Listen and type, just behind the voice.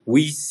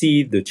we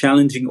see the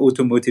challenging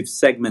automotive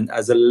segment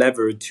as a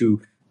lever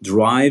to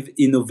drive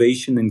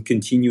innovation and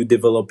continue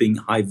developing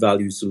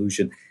high-value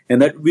solutions.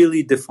 And that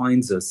really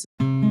defines us.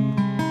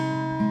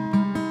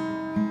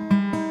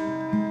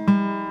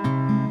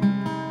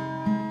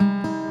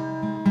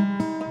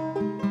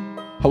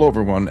 Hello,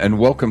 everyone, and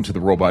welcome to the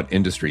Robot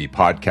Industry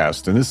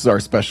Podcast. And this is our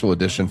special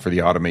edition for the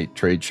Automate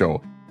Trade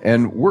Show.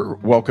 And we're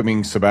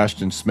welcoming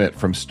Sebastien Schmitt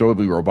from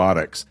Staubli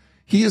Robotics.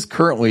 He is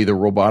currently the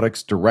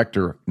Robotics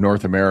Director,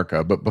 North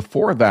America. But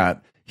before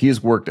that, he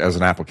has worked as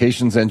an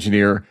applications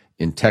engineer,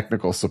 in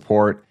technical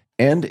support,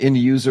 and in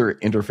user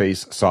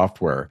interface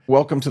software.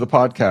 Welcome to the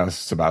podcast,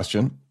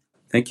 Sebastien.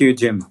 Thank you,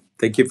 Jim.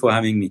 Thank you for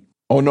having me.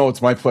 Oh, no,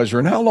 it's my pleasure.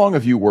 And how long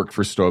have you worked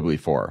for Staubli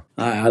for?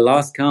 I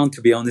lost count,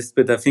 to be honest,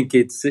 but I think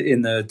it's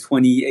in the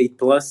 28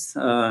 plus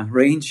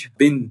range.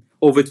 Been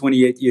over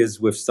 28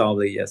 years with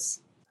Staubli, yes.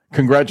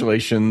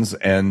 Congratulations.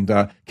 And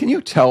can you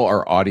tell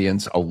our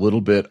audience a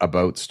little bit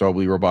about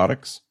Staubli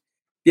Robotics?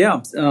 Yeah,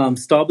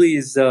 Staubli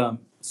is a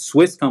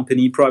Swiss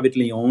company,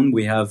 privately owned.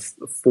 We have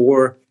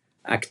 4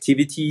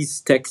 activities: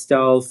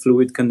 textile,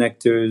 fluid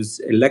connectors,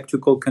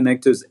 electrical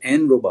connectors,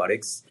 and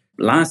robotics.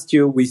 Last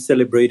year, we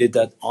celebrated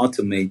at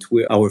Automate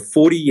our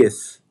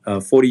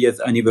 40th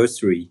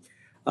anniversary.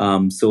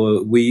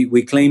 So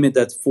we claim it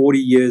at 40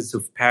 years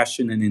of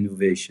passion and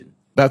innovation.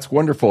 That's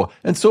wonderful.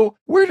 And so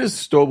where does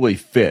Staubli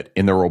fit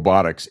in the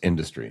robotics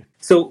industry?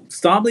 So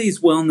Staubli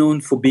is well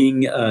known for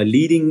being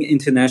leading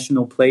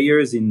international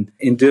players in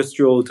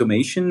industrial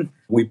automation.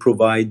 We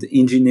provide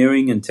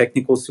engineering and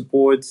technical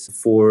support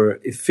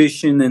for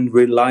efficient and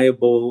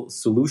reliable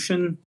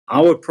solution.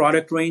 Our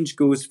product range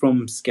goes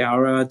from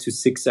SCARA to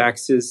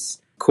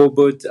 6-axis,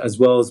 cobot, as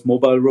well as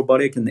mobile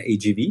robotic and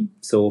AGV.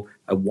 So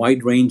a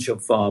wide range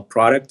of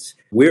products.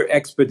 We're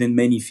expert in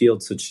many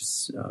fields such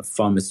as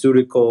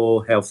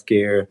pharmaceutical,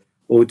 healthcare,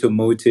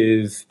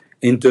 automotive,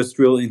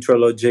 industrial,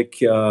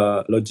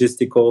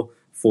 logistical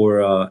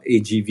for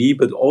AGV,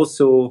 but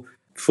also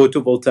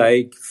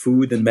photovoltaic,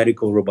 food, and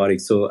medical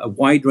robotics. So a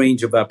wide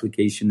range of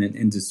application and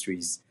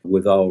industries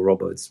with our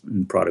robots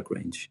and product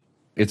range.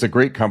 It's a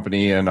great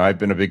company, and I've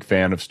been a big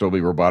fan of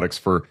Staubli Robotics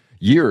for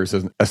years,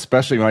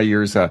 especially my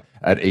years at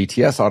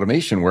ATS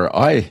Automation, where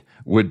I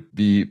would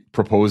be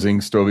proposing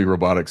Staubli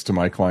Robotics to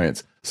my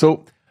clients.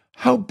 So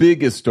how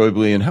big is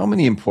Staubli and how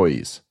many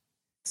employees?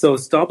 So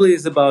Staubli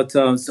is about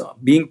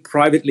being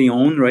privately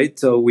owned, right?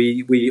 So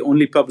we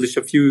only publish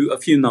a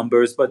few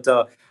numbers, but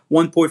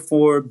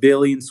 1.4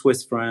 billion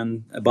Swiss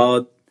franc,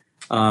 about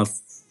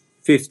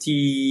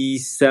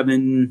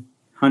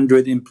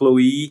 5,700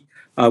 employees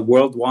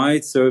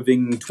worldwide,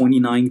 serving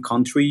 29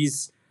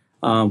 countries.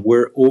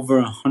 We're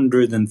over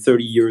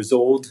 130 years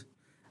old.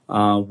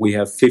 We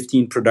have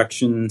 15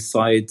 production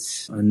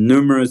sites,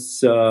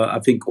 numerous, I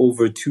think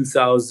over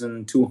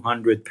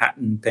 2,200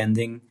 patents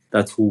pending.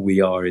 That's who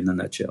we are in a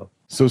nutshell.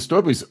 So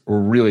Staubli's a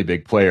really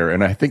big player,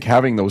 and I think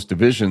having those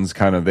divisions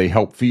they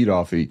help feed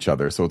off each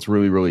other. So it's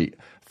really, really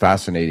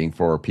fascinating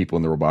for people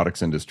in the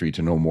robotics industry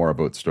to know more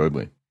about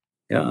Staubli.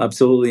 Yeah,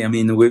 absolutely. I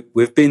mean,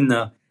 we've been,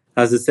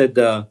 as I said,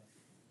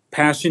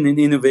 passion and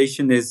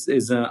innovation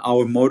is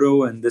our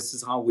motto, and this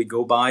is how we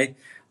go by.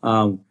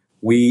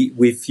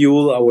 We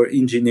fuel our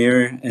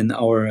engineer and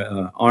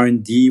our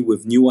R&D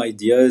with new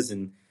ideas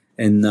and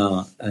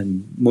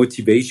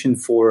motivation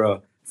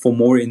for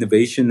more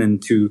innovation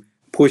and to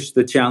push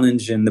the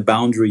challenge and the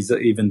boundaries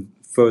even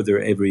further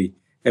every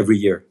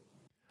year.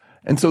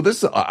 And so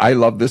I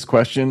love this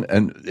question,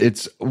 and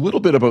it's a little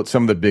bit about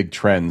some of the big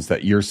trends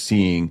that you're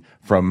seeing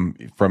from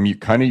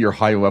kind of your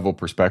high level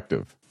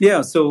perspective.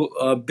 Yeah, so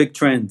big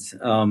trends.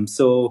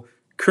 So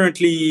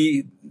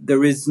currently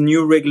there is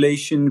new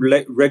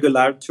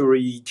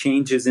regulatory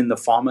changes in the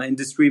pharma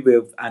industry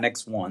with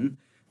Annex 1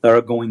 that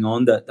are going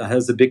on that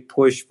has a big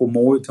push for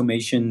more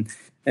automation.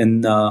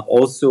 And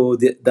also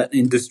that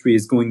industry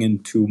is going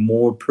into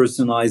more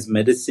personalized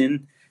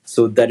medicine.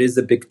 So that is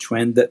a big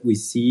trend that we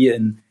see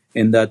in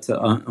that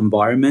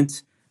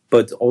environment.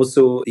 But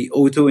also the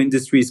auto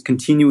industry is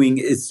continuing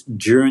its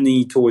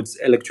journey towards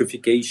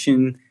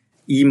electrification,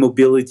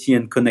 e-mobility,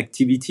 and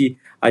connectivity.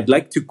 I'd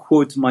like to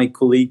quote my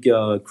colleague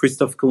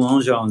Christophe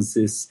Coulange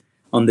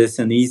on this,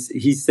 and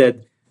he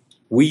said,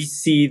 "We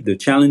see the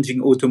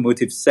challenging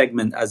automotive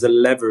segment as a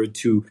lever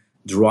to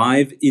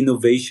drive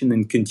innovation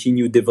and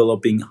continue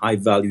developing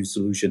high-value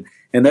solutions."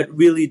 And that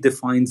really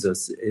defines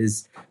us.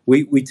 Is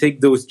we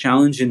take those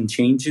challenges and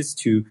changes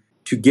to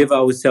give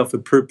ourselves a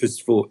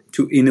purpose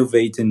to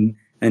innovate and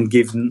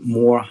give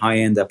more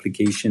high-end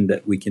application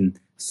that we can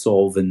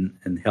solve and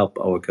help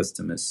our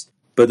customers.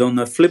 But on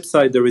the flip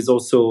side, there is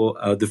also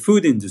the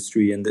food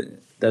industry, and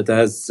that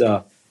has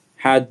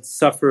had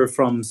suffer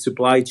from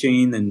supply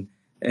chain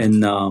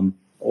and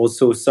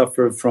also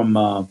suffer from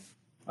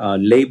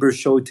labor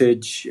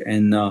shortage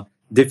and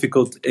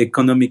difficult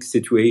economic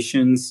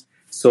situations.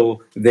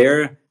 So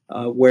there,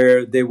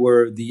 where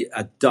the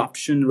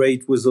adoption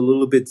rate was a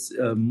little bit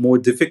more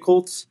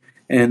difficult,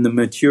 and the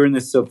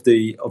matureness of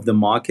the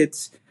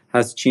market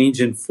has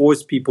changed and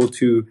forced people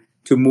to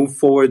move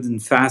forward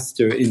and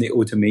faster in the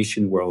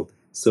automation world.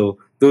 So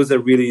those are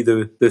really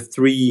the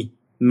three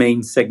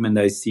main segment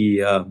I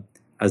see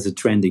as a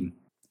trending.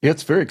 Yeah,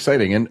 it's very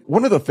exciting. And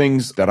one of the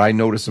things that I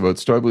notice about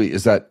Staubli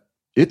is that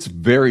it's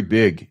very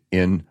big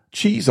in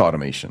cheese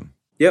automation.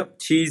 Yep,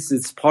 cheese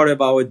is part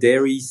of our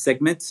dairy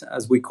segment,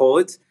 as we call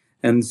it.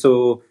 And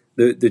so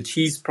the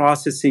cheese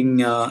processing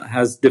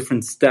has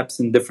different steps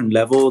and different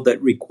level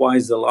that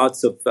requires a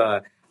lots of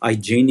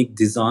hygienic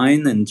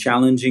design and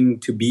challenging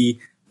to be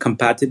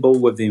compatible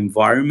with the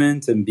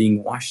environment and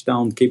being wash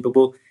down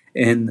capable.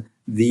 And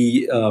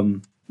the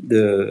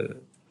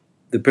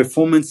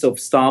performance of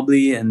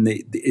Staubli and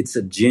its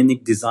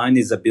hygienic design,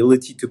 its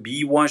ability to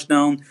be washed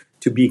down,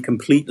 to be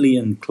completely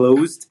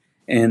enclosed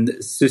and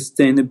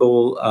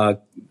sustainable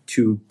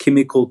to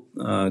chemical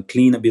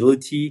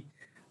cleanability,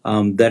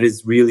 that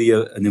is really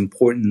an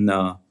important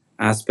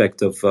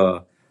aspect of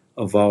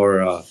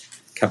our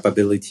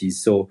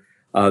capabilities. So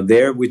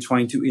there we're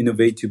trying to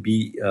innovate to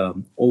be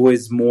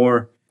always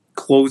more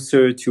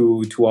closer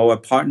to our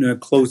partner,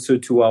 closer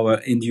to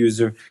our end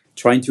user,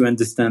 trying to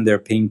understand their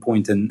pain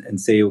point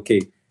and say, okay,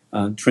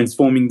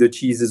 transforming the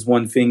cheese is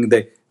one thing.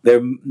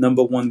 Their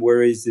number one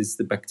worries is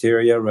the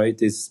bacteria,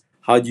 right? Is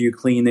how do you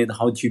clean it?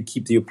 How do you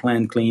keep your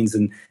plant clean?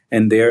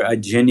 And their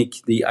hygienic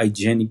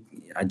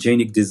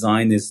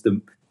design is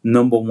the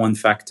number one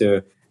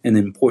factor and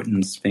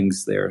importance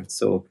things there.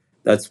 So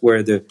that's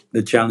where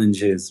the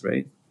challenge is,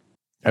 right?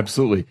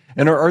 Absolutely.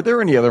 And are there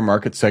any other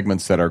market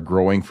segments that are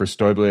growing for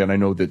Staubli? And I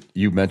know that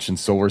you mentioned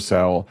solar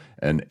cell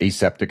and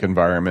aseptic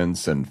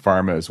environments and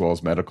pharma as well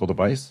as medical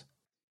device.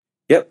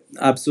 Yep,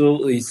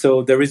 absolutely.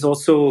 So there is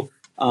also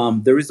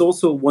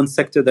one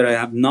sector that I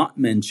have not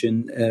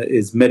mentioned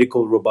is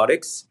medical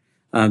robotics.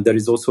 That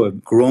is also a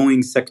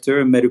growing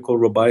sector, medical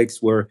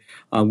robotics, where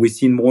we've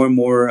seen more and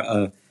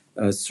more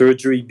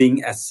surgery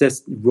being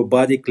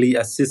robotically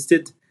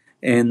assisted.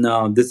 And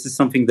this is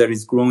something that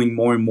is growing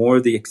more and more.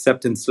 The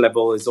acceptance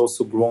level is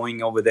also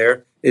growing over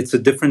there. It's a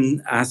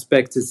different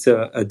aspect. It's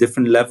a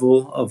different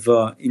level of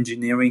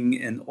engineering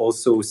and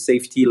also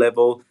safety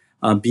level.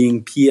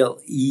 Being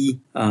PLE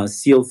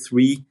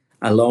CL3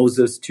 allows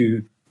us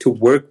to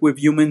work with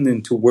human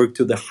and to work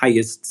to the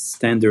highest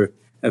standard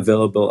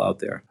available out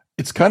there.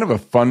 It's kind of a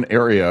fun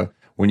area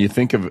when you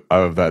think of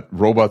that.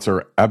 Robots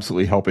are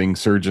absolutely helping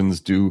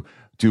surgeons do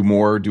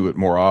it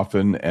more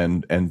often,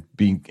 and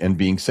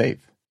being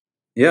safe.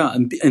 Yeah,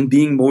 and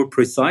being more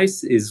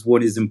precise is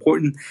what is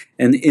important.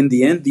 And in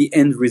the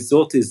end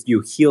result is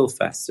you heal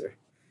faster.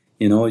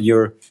 You know,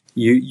 your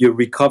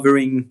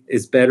recovering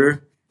is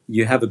better.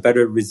 You have a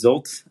better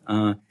result.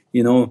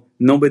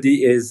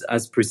 Nobody is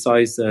as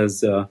precise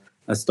as a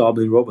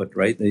Staubli robot,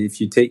 right? If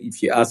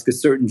you ask a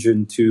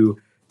surgeon to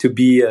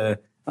be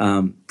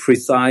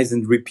precise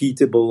and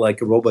repeatable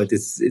like a robot,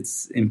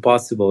 it's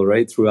impossible,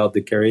 right? Throughout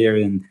the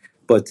career,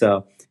 but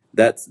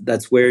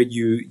that's where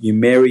you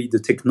marry the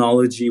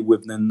technology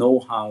with the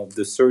know-how of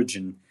the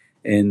surgeon,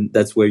 and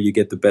that's where you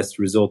get the best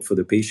result for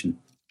the patient.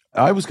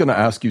 I was going to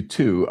ask you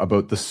too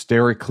about the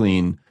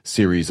SteriClean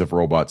series of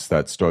robots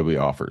that Staubli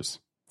offers.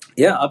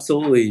 Yeah,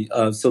 absolutely.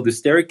 So the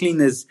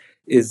SteriClean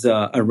is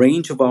a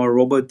range of our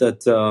robot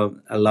that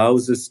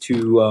allows us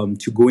to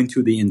go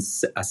into the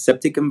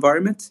aseptic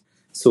environment.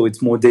 So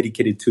it's more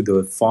dedicated to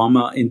the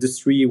pharma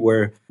industry,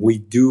 where we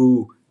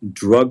do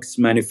drugs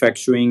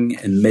manufacturing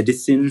and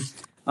medicine.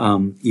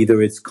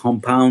 Either it's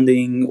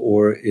compounding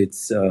or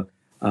it's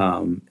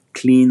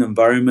clean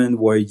environment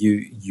where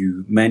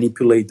you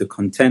manipulate the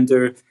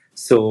contender.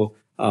 So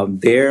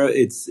there,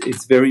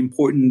 it's very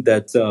important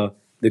that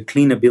the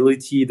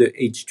cleanability, the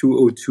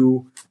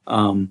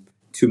H2O2,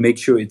 to make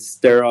sure it's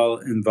sterile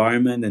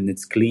environment and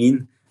it's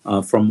clean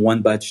from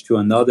one batch to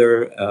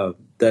another.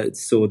 That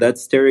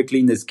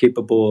SteriClean is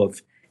capable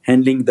of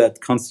handling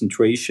that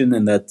concentration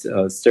and that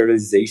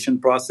sterilization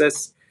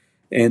process.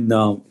 And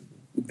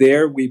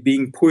there we're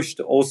being pushed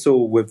also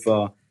with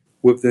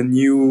the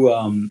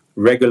new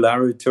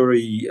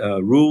regulatory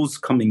rules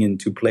coming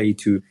into play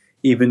to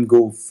even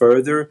go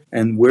further.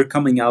 And we're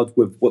coming out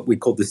with what we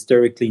call the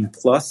SteriClean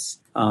Plus,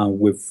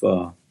 with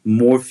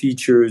more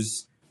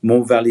features,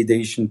 more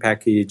validation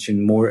package,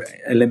 and more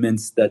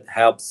elements that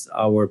helps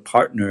our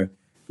partner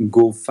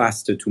go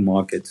faster to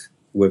market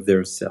with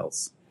their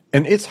cells.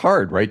 And it's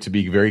hard, right, to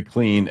be very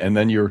clean, and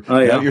then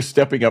now you're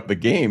stepping up the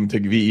game to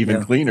be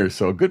even cleaner.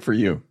 So good for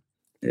you.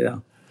 Yeah,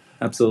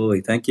 absolutely.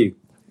 Thank you.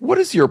 What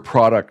is your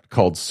product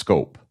called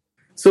Scope?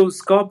 So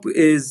Scope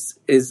is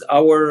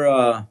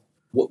our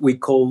what we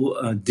call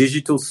a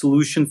digital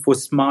solution for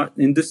smart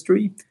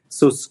industry.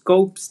 So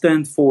Scope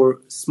stands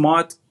for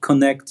Smart,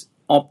 Connect,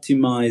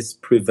 Optimize,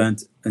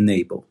 Prevent,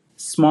 Enable.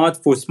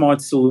 Smart for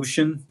smart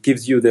solution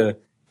gives you the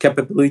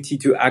capability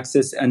to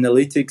access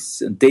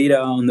analytics, data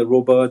on the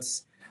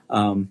robots,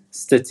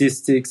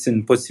 statistics,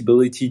 and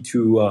possibility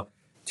to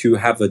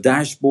have a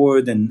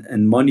dashboard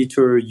and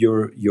monitor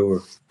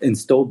your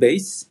install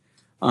base.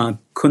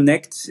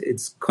 Connect,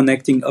 it's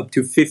connecting up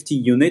to 50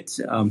 units,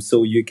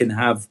 so you can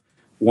have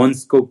one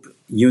Scope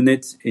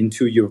unit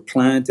into your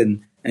plant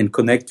and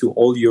connect to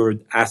all your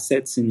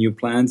assets in your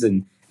plants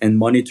and and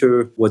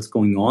monitor what's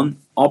going on.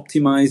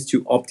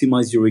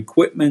 Optimize your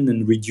equipment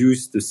and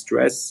reduce the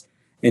stress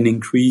and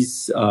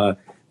increase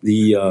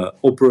the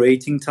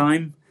operating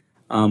time.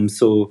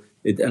 So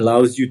it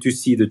allows you to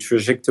see the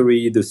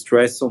trajectory, the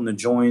stress on the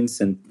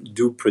joints, and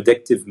do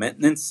predictive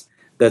maintenance.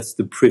 That's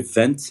the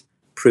prevent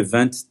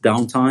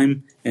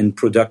downtime and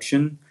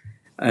production,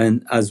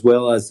 and as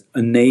well as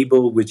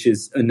enable, which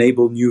is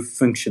enable new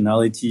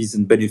functionalities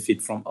and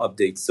benefit from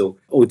updates. So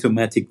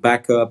automatic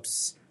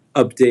backups,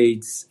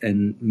 updates,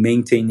 and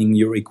maintaining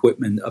your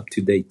equipment up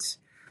to date.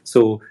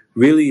 So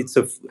really,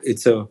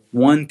 it's a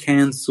one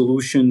can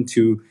solution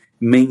to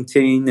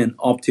maintain and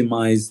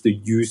optimize the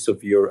use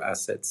of your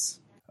assets.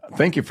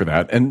 Thank you for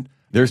that. And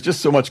there's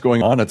just so much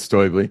going on at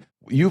Staubli.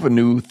 You have a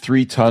new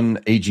 3-ton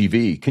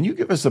AGV. Can you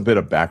give us a bit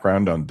of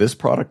background on this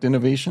product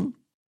innovation?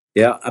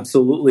 Yeah,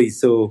 absolutely.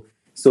 So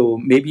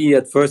maybe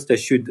at first I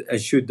should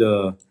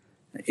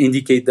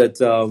indicate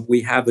that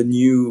we have a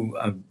new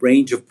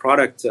range of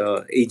product,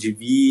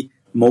 AGV,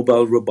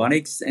 mobile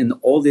robotics, and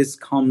all this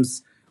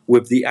comes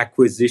with the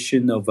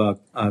acquisition of a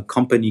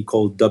company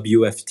called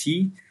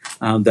WFT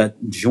that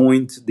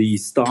joined the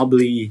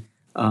Staubli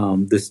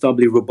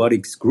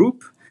Robotics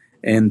Group.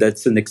 And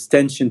that's an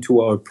extension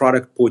to our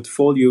product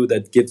portfolio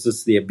that gives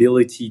us the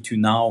ability to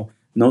now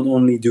not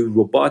only do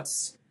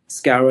robots,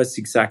 SCARA,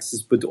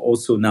 6-axis, but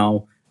also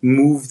now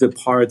move the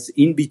parts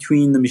in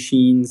between the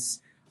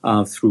machines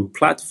through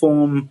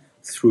platform,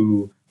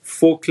 through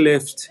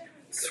forklift,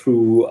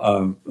 through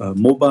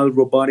mobile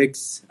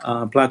robotics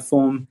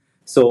platform.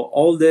 So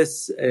all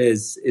this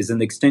is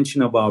an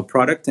extension of our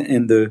product,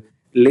 and the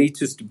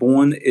latest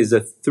born is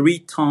a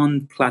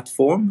 3-ton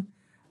platform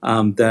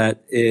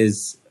that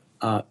is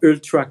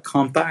ultra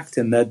compact,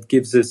 and that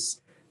gives us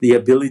the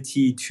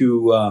ability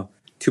to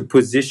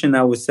position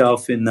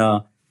ourselves in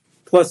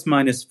plus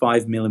minus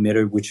 5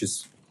 millimeter, which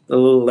is a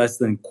little less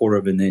than a quarter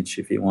of an inch,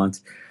 if you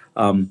want.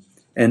 And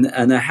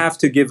I have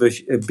to give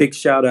a big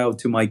shout out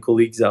to my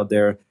colleagues out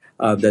there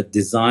that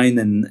designed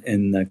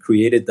and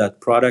created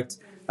that product,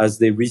 as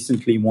they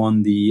recently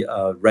won the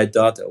Red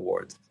Dot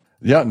Award.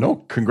 Yeah, no,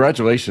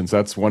 congratulations.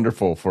 That's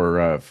wonderful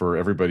for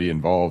everybody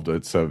involved.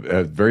 It's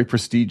a very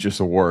prestigious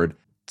award.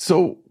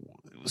 So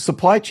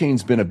supply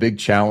chain's been a big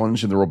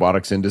challenge in the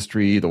robotics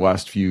industry the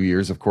last few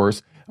years, of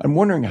course. I'm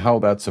wondering how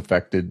that's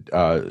affected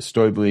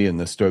Staubli and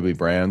the Staubli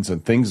brands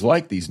and things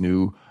like these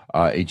new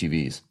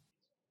AGVs.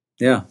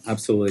 Yeah,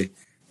 absolutely.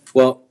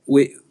 Well,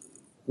 we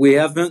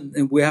have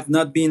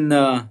not been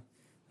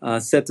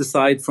set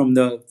aside from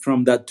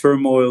that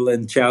turmoil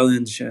and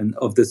challenge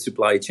of the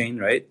supply chain,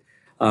 right?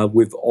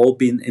 We've all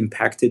been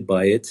impacted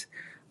by it,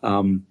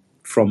 from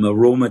a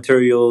raw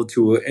material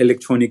to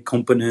electronic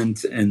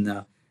component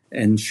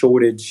and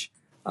shortage.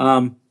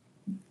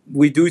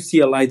 We do see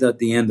a light at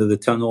the end of the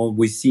tunnel.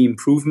 We see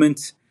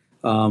improvement.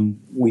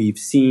 We've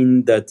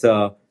seen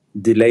that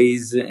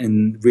delays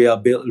in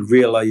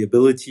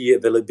reliability,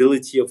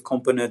 availability of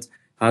components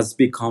has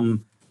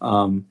become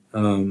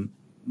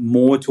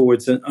more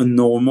towards a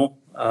normal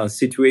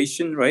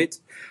situation, right?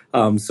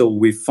 So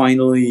we're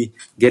finally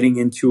getting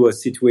into a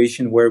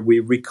situation where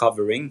we're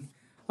recovering.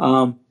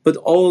 But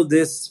all of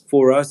this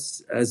for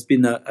us has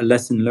been a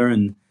lesson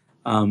learned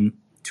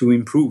to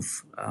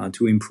improve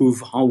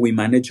how we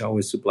manage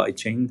our supply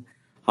chain,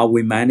 how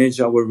we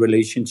manage our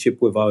relationship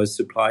with our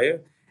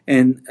supplier,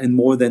 and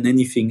more than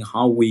anything,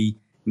 how we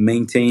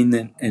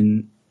maintain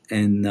and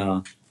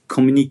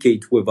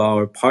communicate with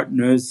our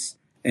partners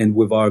and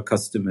with our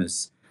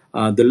customers.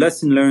 The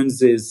lesson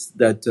learned is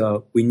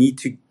that we need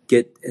to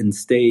get and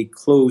stay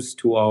close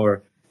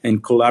to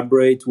and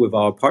collaborate with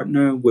our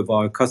partner, with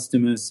our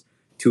customers,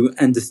 to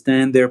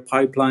understand their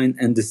pipeline,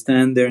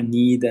 understand their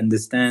need,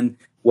 understand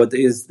what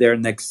is their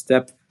next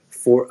step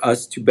for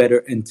us to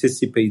better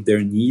anticipate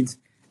their needs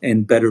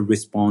and better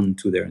respond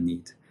to their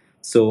need.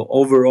 So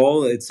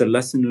overall, it's a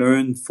lesson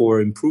learned for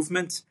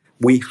improvement.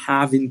 We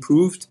have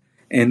improved,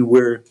 and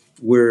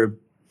we're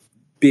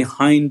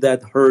behind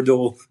that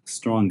hurdle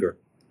stronger.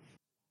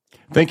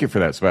 Thank you for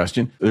that,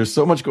 Sebastien. There's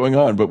so much going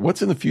on, but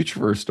what's in the future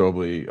for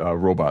Staubli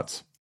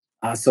robots?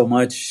 So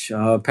much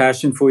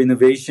passion for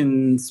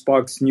innovation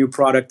sparks new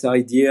product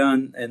idea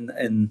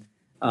and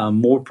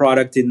more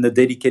product in the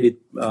dedicated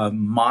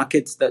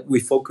markets that we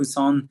focus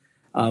on.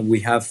 We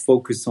have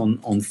focus on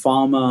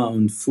pharma,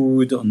 on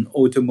food, on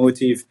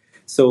automotive.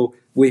 So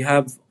we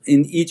have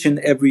in each and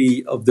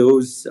every of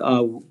those,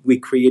 we're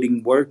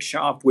creating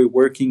workshop. We're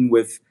working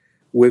with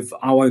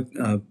our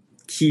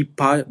key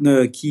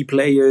partner, key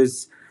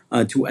players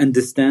to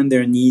understand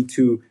their need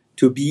to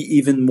be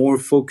even more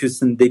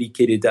focused and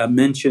dedicated. I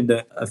mentioned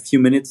a few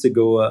minutes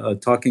ago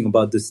talking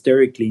about the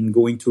SteriClean,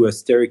 going to a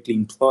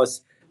SteriClean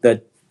Plus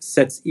that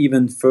sets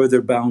even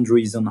further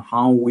boundaries on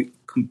how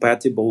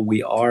compatible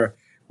we are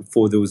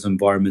for those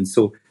environments.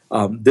 So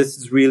this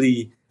is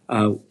really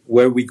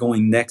where we're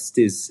going next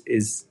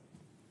is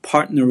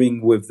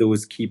partnering with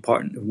those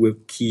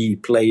key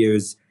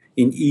players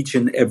in each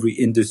and every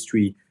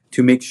industry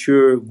to make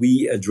sure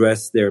we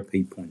address their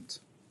pain point.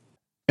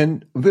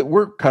 And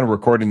we're kind of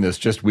recording this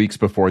just weeks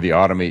before the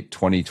Automate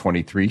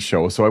 2023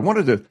 show. So I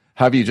wanted to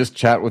have you just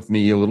chat with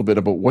me a little bit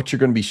about what you're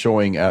going to be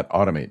showing at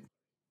Automate.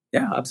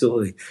 Yeah,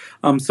 absolutely.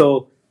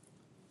 So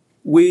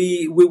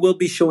we will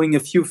be showing a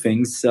few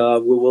things. We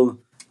will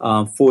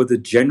for the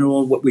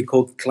general, what we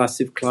call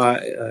classify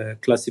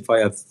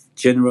of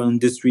general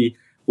industry.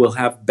 We'll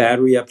have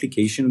battery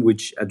application,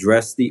 which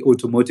address the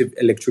automotive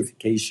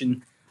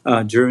electrification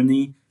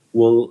journey.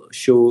 We'll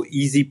show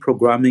easy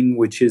programming,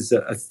 which is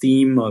a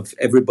theme of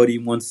everybody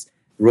wants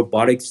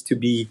robotics to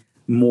be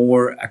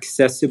more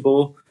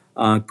accessible.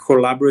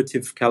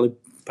 Collaborative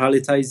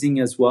palletizing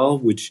as well,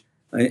 which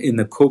in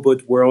the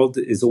cobot world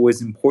is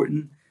always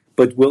important.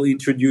 But we'll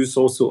introduce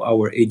also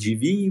our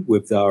AGV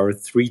with our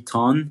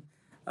 3-ton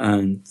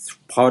and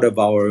part of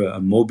our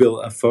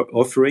mobile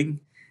offering.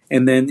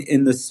 And then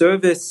in the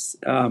service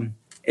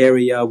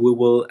area, we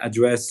will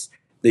address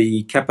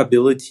the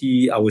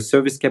capability, our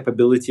service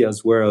capability,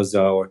 as well as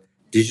our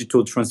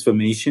digital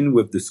transformation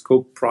with the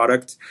Scope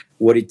product,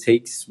 what it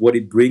takes, what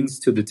it brings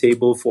to the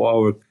table for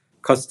our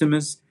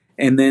customers.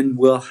 And then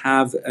we'll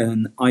have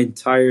an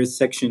entire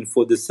section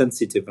for the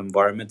sensitive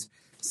environment.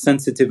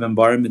 Sensitive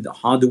environment,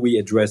 how do we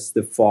address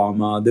the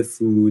pharma, the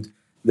food,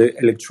 the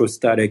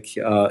electrostatic,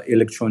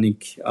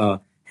 electronic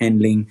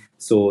handling,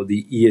 so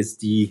the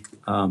ESD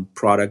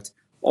product.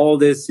 All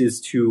this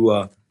is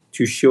to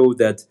show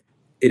that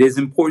it is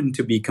important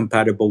to be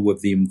compatible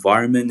with the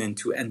environment and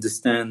to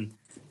understand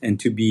and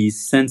to be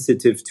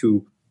sensitive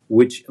to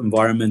which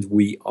environment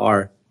we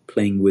are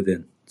playing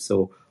within.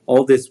 So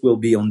all this will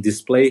be on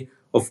display.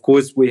 Of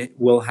course, we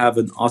will have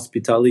an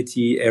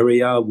hospitality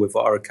area with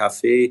our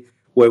cafe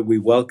where we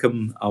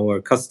welcome our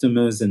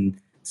customers and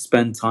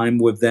spend time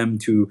with them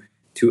to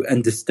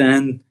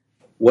understand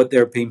what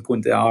their pain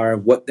points are,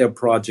 what their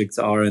projects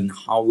are, and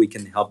how we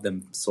can help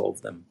them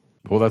solve them.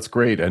 Well, that's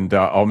great. And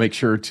I'll make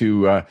sure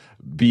to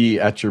be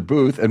at your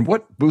booth. And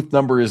what booth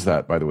number is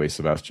that, by the way,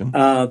 Sebastien?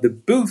 The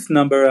booth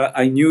number,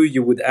 I knew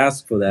you would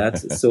ask for that.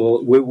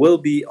 So we will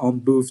be on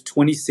booth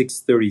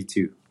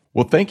 2632.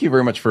 Well, thank you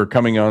very much for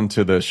coming on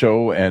to the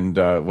show. And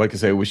like I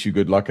say, I wish you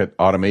good luck at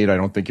Automate. I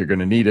don't think you're going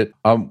to need it.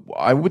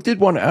 I did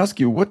want to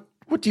ask you, what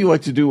do you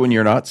like to do when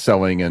you're not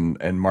selling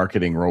and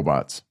marketing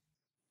robots?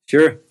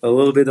 Sure. A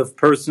little bit of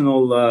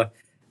personal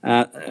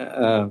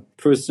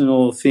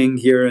thing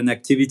here and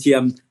activity.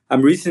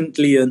 I'm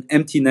recently an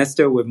empty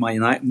nester with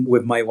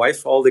my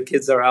wife. All the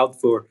kids are out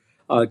for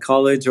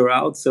college or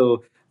out,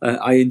 so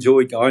I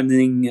enjoy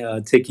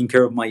gardening, taking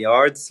care of my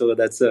yard. So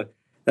that's a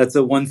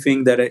one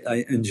thing that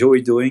I enjoy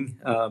doing.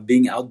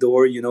 Being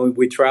outdoor,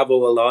 we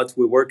travel a lot,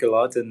 we work a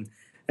lot, and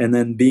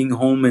then being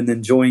home and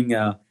enjoying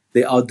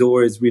the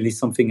outdoor is really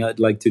something I'd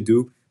like to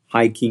do.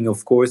 Hiking,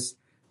 of course,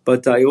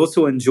 but I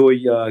also enjoy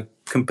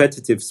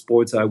competitive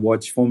sports. I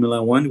watch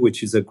Formula One,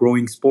 which is a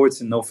growing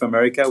sport in North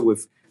America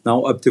with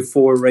now up to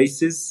 4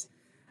 races.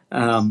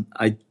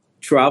 I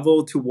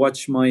travel to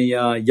watch my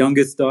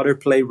youngest daughter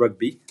play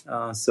rugby,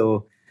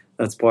 so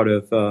that's part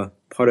of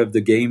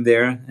the game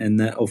there. And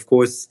of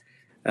course,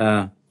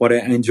 what I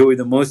enjoy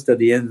the most at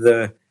the end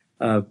of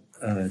the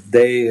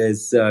day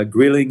is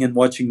grilling and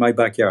watching my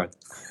backyard.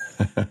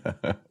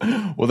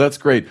 Well, that's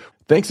great.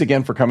 Thanks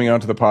again for coming on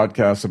to the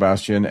podcast,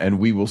 Sebastien, and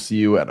we will see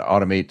you at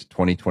Automate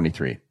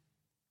 2023.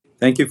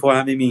 Thank you for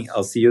having me.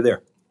 I'll see you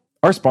there.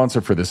 Our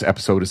sponsor for this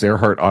episode is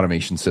Earhart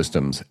Automation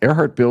Systems.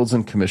 Earhart builds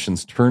and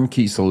commissions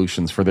turnkey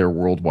solutions for their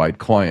worldwide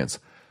clients.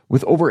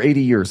 With over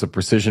 80 years of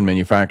precision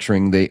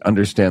manufacturing, they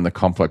understand the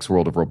complex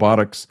world of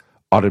robotics,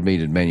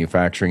 automated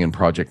manufacturing, and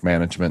project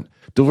management,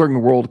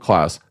 delivering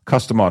world-class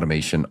custom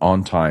automation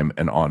on time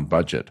and on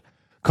budget.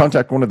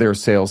 Contact one of their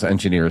sales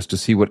engineers to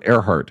see what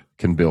Earhart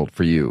can build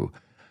for you.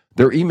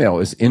 Their email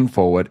is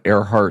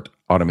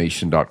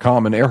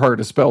info@earhartautomation.com, and Earhart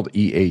is spelled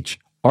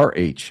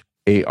EHRHARDT.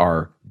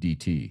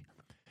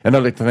 And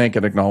I'd like to thank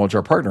and acknowledge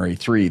our partner,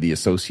 A3, the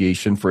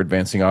Association for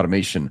Advancing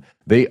Automation.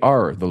 They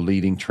are the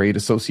leading trade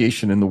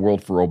association in the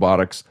world for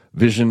robotics,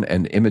 vision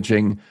and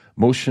imaging,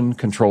 motion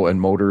control and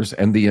motors,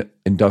 and the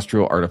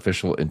industrial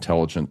artificial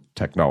intelligence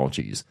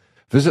technologies.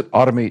 Visit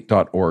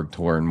automate.org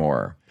to learn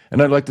more.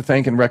 And I'd like to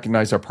thank and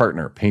recognize our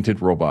partner,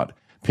 Painted Robot.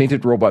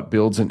 Painted Robot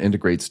builds and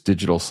integrates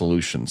digital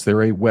solutions.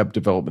 They're a web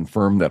development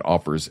firm that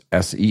offers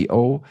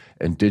SEO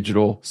and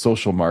digital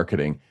social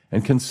marketing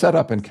and can set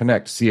up and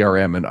connect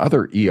CRM and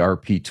other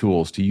ERP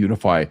tools to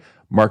unify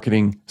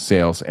marketing,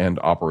 sales, and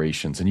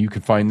operations. And you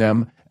can find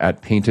them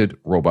at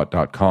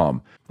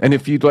paintedrobot.com. And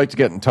if you'd like to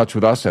get in touch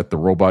with us at the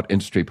Robot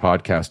Industry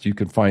Podcast, you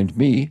can find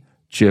me,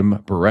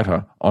 Jim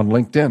Beretta, on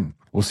LinkedIn.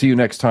 We'll see you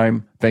next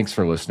time. Thanks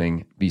for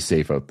listening. Be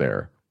safe out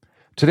there.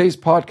 Today's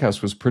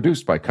podcast was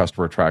produced by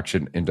Customer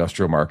Attraction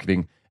Industrial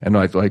Marketing, and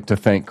I'd like to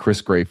thank Chris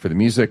Gray for the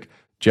music,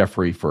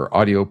 Jeffrey for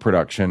audio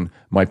production,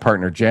 my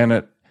partner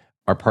Janet,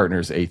 our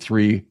partners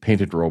A3,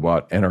 Painted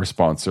Robot, and our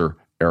sponsor,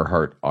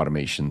 Earhart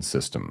Automation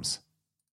Systems.